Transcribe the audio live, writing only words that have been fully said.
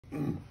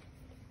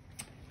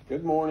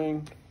Good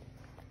morning.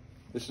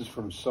 This is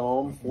from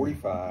Psalm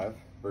 45,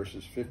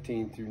 verses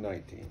 15 through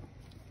 19.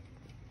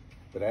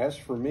 But as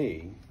for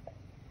me,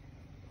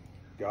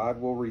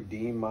 God will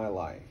redeem my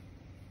life.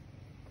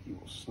 He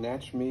will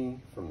snatch me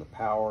from the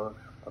power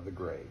of the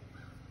grave.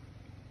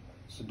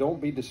 So don't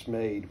be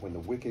dismayed when the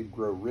wicked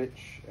grow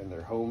rich and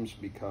their homes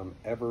become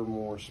ever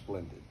more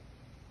splendid.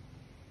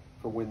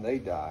 For when they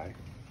die,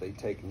 they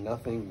take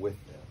nothing with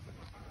them.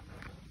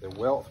 Their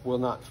wealth will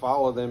not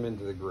follow them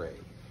into the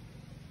grave.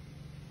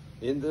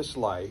 In this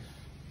life,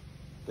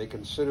 they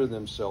consider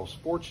themselves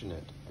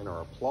fortunate and are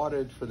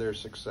applauded for their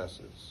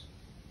successes.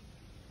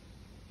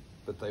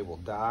 But they will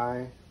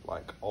die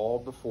like all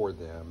before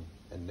them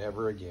and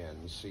never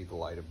again see the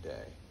light of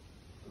day.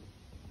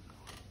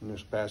 In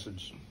this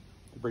passage,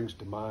 it brings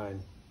to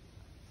mind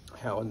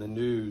how in the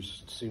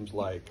news, it seems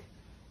like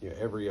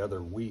every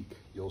other week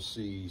you'll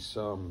see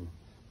some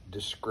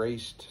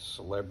disgraced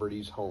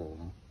celebrity's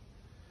home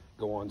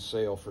go on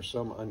sale for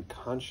some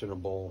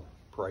unconscionable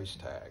price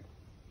tag.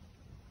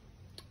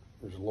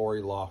 There's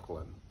Lori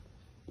Loughlin,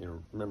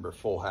 remember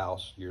Full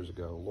House years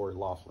ago, Lori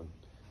Loughlin,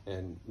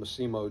 and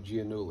Massimo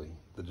Giannulli,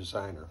 the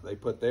designer. They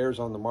put theirs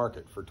on the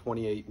market for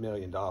 $28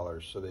 million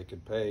so they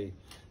could pay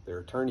their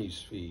attorney's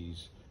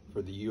fees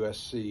for the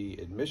USC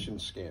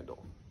admissions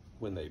scandal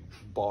when they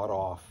bought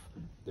off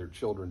their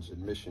children's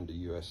admission to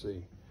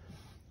USC.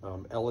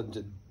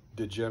 Ellen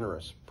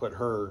DeGeneres put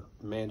her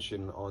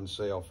mansion on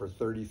sale for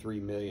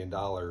 $33 million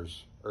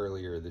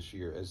earlier this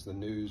year as the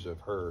news of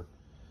her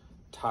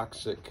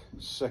toxic,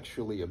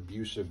 sexually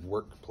abusive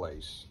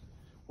workplace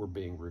were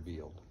being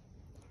revealed.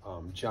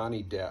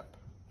 Johnny Depp,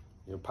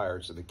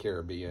 Pirates of the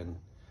Caribbean,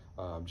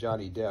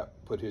 Johnny Depp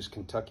put his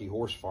Kentucky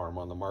horse farm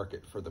on the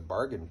market for the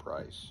bargain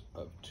price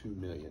of $2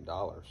 million,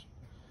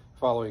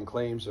 following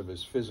claims of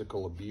his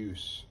physical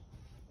abuse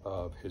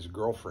of his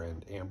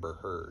girlfriend, Amber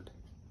Heard.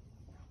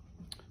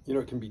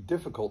 It can be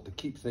difficult to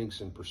keep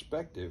things in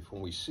perspective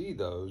when we see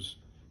those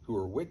who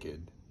are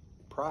wicked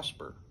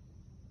prosper.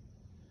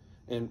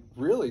 And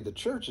really, the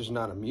church is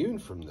not immune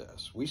from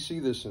this. We see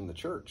this in the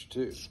church,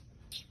 too.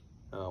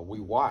 We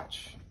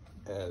watch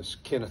as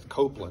Kenneth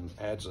Copeland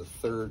adds a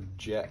third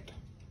jet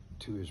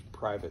to his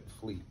private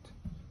fleet,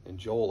 and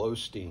Joel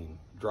Osteen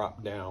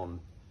dropped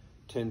down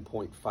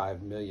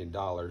 $10.5 million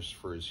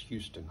for his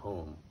Houston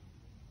home.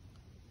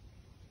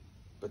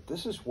 But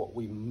this is what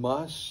we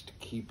must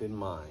keep in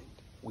mind.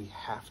 We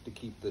have to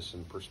keep this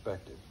in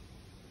perspective.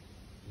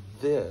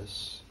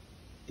 This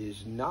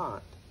is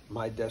not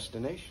my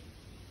destination.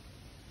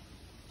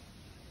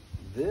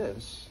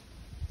 This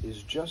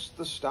is just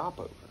the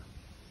stopover.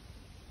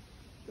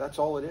 That's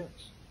all it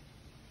is.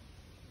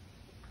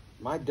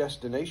 My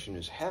destination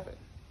is heaven,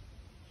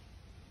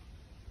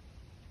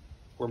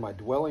 where my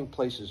dwelling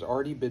place has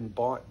already been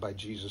bought by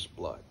Jesus'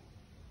 blood.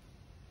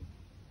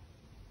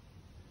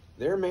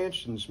 Their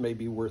mansions may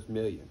be worth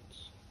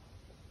millions,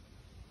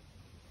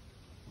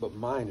 but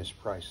mine is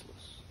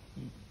priceless.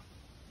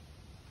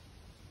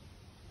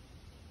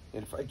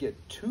 And if I get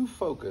too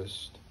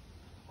focused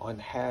on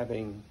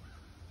having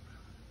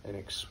an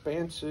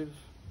expansive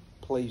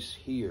place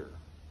here,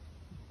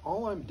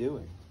 all I'm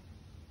doing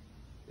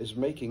is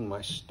making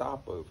my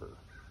stopover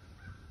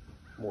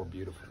more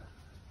beautiful,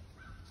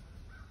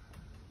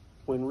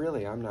 when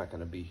really I'm not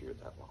going to be here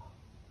that long.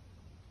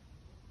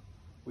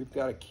 We've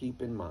got to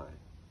keep in mind,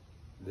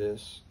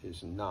 this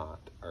is not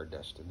our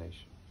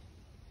destination.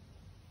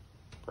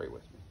 Pray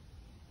with me.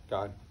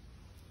 God,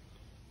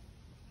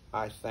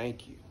 I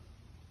thank you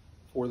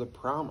for the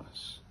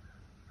promise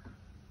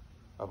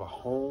of a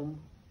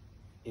home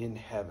in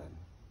heaven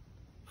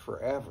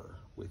forever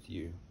with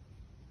you.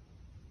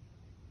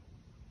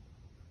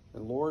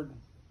 And Lord,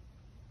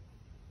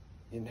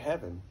 in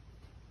heaven,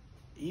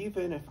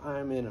 even if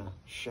I'm in a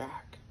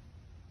shack,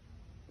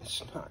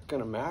 it's not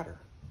going to matter,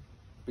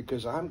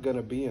 because I'm going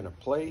to be in a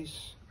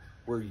place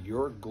where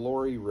your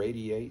glory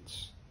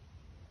radiates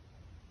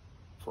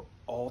for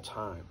all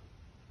time.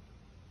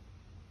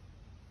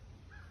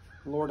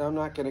 Lord, I'm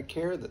not going to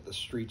care that the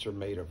streets are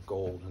made of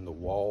gold and the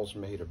walls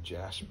made of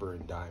jasper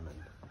and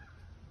diamond,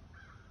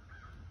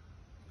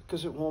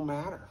 because it won't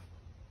matter.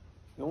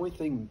 The only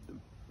thing that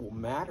will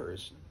matter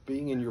is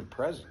being in your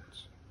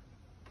presence.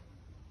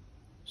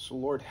 So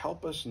Lord,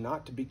 help us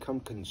not to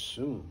become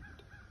consumed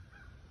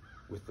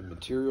with the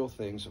material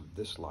things of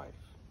this life.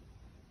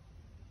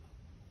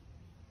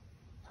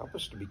 Help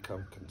us to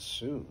become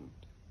consumed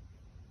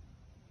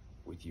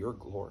with your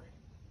glory.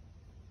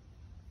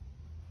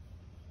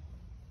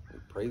 We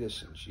pray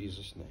this in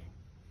Jesus' name.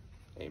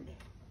 Amen.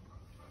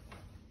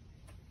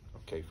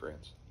 Okay,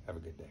 friends, have a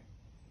good day.